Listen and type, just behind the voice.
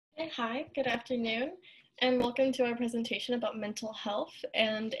Hi, good afternoon, and welcome to our presentation about mental health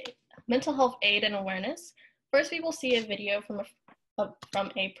and mental health aid and awareness. First, we will see a video from a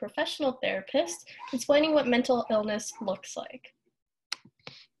professional therapist explaining what mental illness looks like.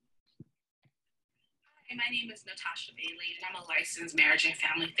 Hi, my name is Natasha Bailey, and I'm a licensed marriage and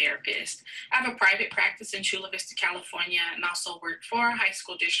family therapist. I have a private practice in Chula Vista, California, and also work for a high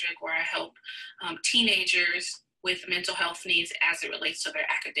school district where I help teenagers with mental health needs as it relates to their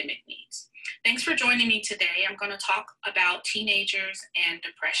academic needs. Thanks for joining me today. I'm going to talk about teenagers and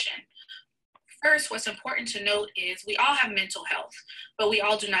depression. First, what's important to note is we all have mental health, but we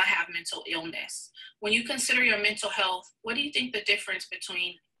all do not have mental illness. When you consider your mental health, what do you think the difference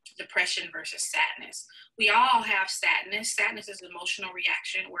between depression versus sadness? We all have sadness. Sadness is an emotional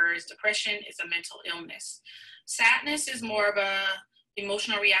reaction, whereas depression is a mental illness. Sadness is more of a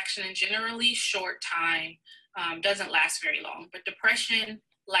emotional reaction and generally short time, doesn't last very long, but depression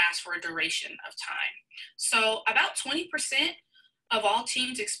lasts for a duration of time. So about 20% of all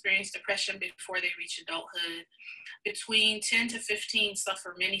teens experience depression before they reach adulthood. Between 10 to 15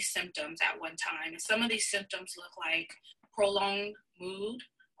 suffer many symptoms at one time. And some of these symptoms look like prolonged mood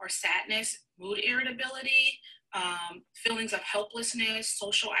or sadness, mood irritability, feelings of helplessness,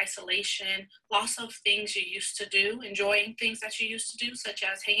 social isolation, loss of things you used to do, enjoying things that you used to do, such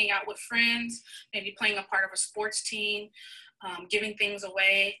as hanging out with friends, maybe playing a part of a sports team, giving things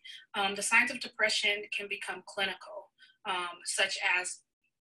away. The signs of depression can become clinical, such as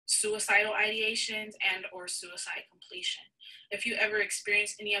suicidal ideations and or suicide completion. If you ever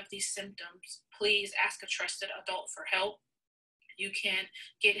experience any of these symptoms, please ask a trusted adult for help. You can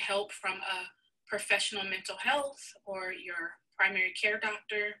get help from a professional mental health or your primary care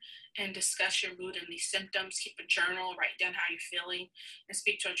doctor and discuss your mood and these symptoms. Keep a journal, write down how you're feeling, and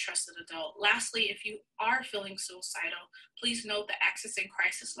speak to a trusted adult. Lastly, if you are feeling suicidal, please note the Access and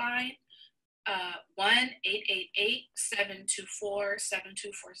Crisis line,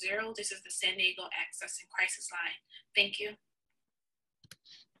 1-888-724-7240. This is the San Diego Access and Crisis line. Thank you.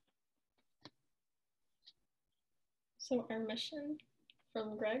 So our mission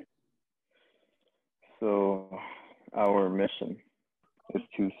from Greg. So our mission is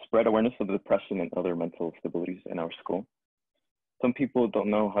to spread awareness of depression and other mental instabilities in our school. Some people don't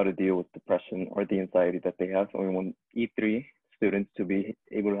know how to deal with depression or the anxiety that they have, and we want E3 students to be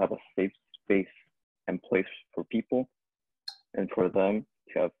able to have a safe space and place for people and for them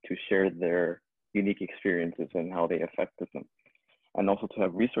to share their unique experiences and how they affected them, and also to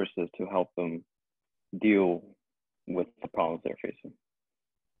have resources to help them deal with the problems they're facing.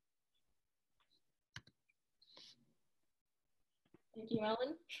 Thank you,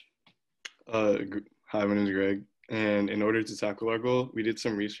 Alan. Hi, my name is Greg. And in order to tackle our goal, we did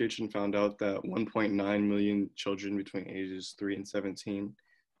some research and found out that 1.9 million children between ages 3 and 17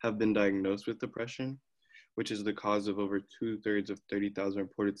 have been diagnosed with depression, which is the cause of over 2/3 of 30,000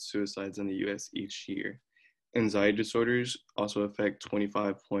 reported suicides in the US each year. Anxiety disorders also affect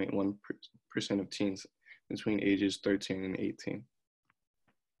 25.1% of teens between ages 13 and 18.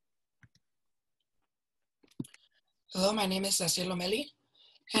 Hello, my name is Cecil Lomeli,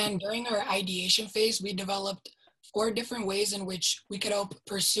 and during our ideation phase, we developed 4 different ways in which we could help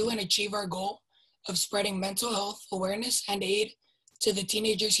pursue and achieve our goal of spreading mental health awareness and aid to the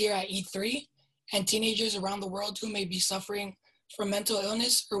teenagers here at E3 and teenagers around the world who may be suffering from mental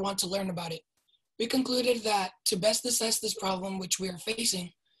illness or want to learn about it. We concluded that to best assess this problem which we are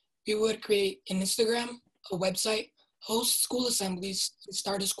facing, we would create an Instagram, a website, host school assemblies, and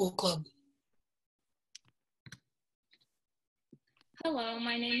start a school club. Hello,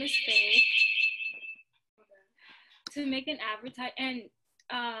 my name is Faith. To make an advertisement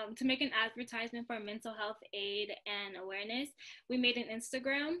for mental health aid and awareness, we made an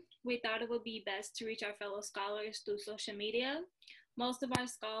Instagram. We thought it would be best to reach our fellow scholars through social media. Most of our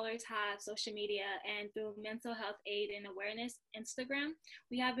scholars have social media, and through mental health aid and awareness Instagram,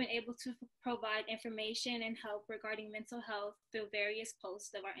 we have been able to provide information and help regarding mental health through various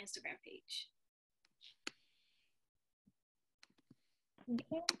posts of our Instagram page.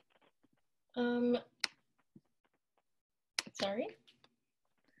 Okay. Sorry.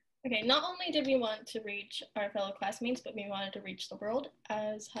 Okay, not only did we want to reach our fellow classmates, but we wanted to reach the world,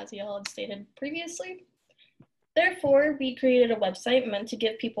 as Haziel had stated previously. Therefore, we created a website meant to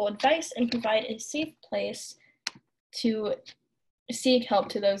give people advice and provide a safe place to seek help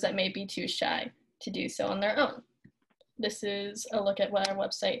to those that may be too shy to do so on their own. This is a look at what our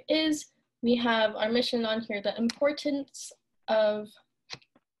website is. We have our mission on here, the importance of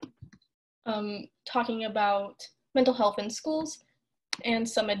talking about mental health in schools, and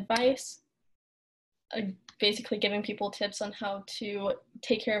some advice, basically giving people tips on how to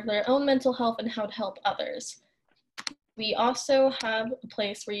take care of their own mental health and how to help others. We also have a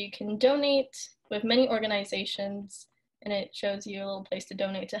place where you can donate with many organizations, and it shows you a little place to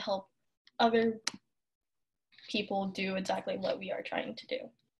donate to help other people do exactly what we are trying to do.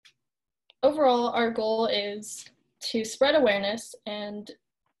 Overall, our goal is to spread awareness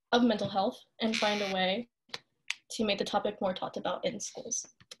of mental health and find a way to make the topic more talked about in schools.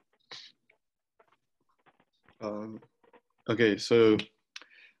 Okay, so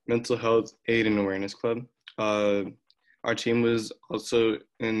Mental Health Aid and Awareness Club. Our team was also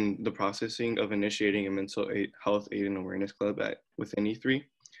in the processing of initiating a mental health aid and awareness club within E3.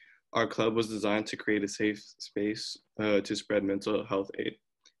 Our club was designed to create a safe space to spread mental health aid.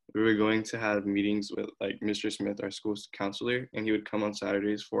 We were going to have meetings with like Mr. Smith, our school counselor, and he would come on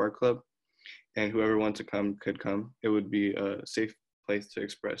Saturdays for our club. And whoever wanted to come could come. It would be a safe place to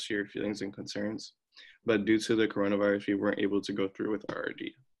express your feelings and concerns. But due to the coronavirus, we weren't able to go through with our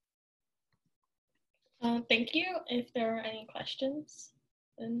idea. Thank you. If there are any questions,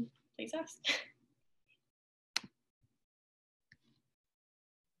 then please ask.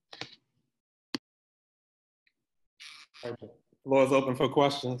 All right. The floor is open for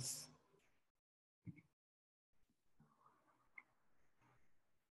questions.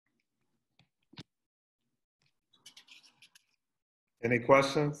 Any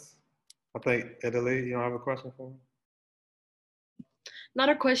questions? I think, Italy, you don't have a question for me? Not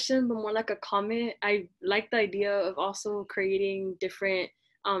a question, but more like a comment. I like the idea of also creating different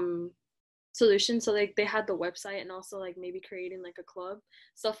solutions. So like they had the website and also like maybe creating like a club.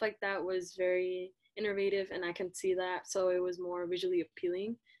 Stuff like that was very innovative and I can see that. So it was more visually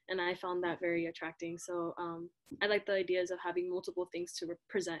appealing and I found that very attracting. So I like the ideas of having multiple things to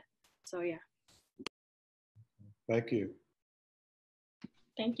present. So yeah. Thank you.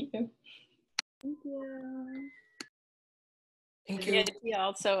 Thank you. Thank you. Thank The you. idea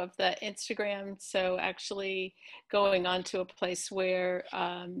also of the Instagram, so actually going on to a place where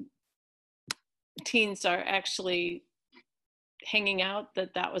teens are actually hanging out,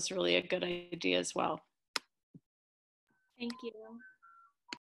 that was really a good idea as well. Thank you.